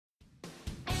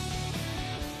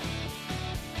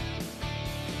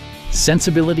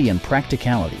Sensibility and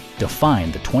practicality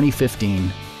define the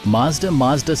 2015 Mazda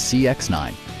Mazda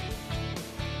CX-9.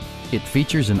 It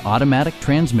features an automatic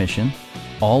transmission,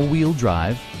 all-wheel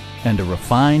drive, and a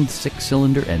refined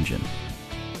 6-cylinder engine.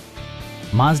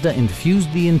 Mazda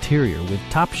infused the interior with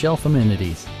top-shelf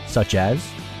amenities such as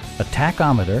a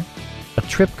tachometer, a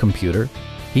trip computer,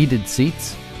 heated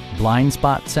seats, blind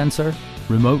spot sensor,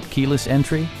 remote keyless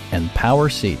entry, and power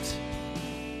seats.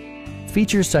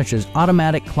 Features such as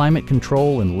automatic climate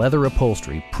control and leather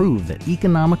upholstery prove that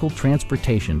economical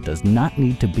transportation does not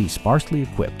need to be sparsely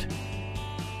equipped.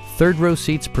 Third-row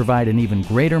seats provide an even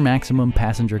greater maximum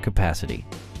passenger capacity.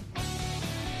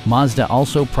 Mazda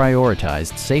also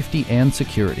prioritized safety and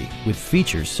security with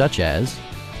features such as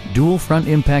dual front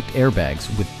impact airbags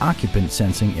with occupant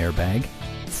sensing airbag,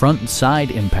 front and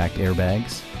side impact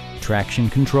airbags, traction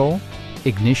control,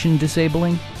 ignition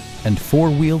disabling, and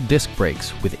four-wheel disc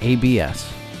brakes with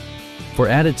ABS. For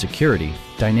added security,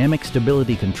 dynamic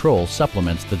stability control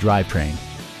supplements the drivetrain.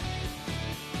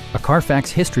 A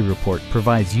Carfax history report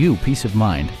provides you peace of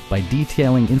mind by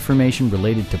detailing information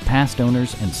related to past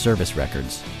owners and service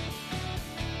records.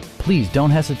 Please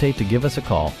don't hesitate to give us a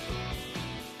call.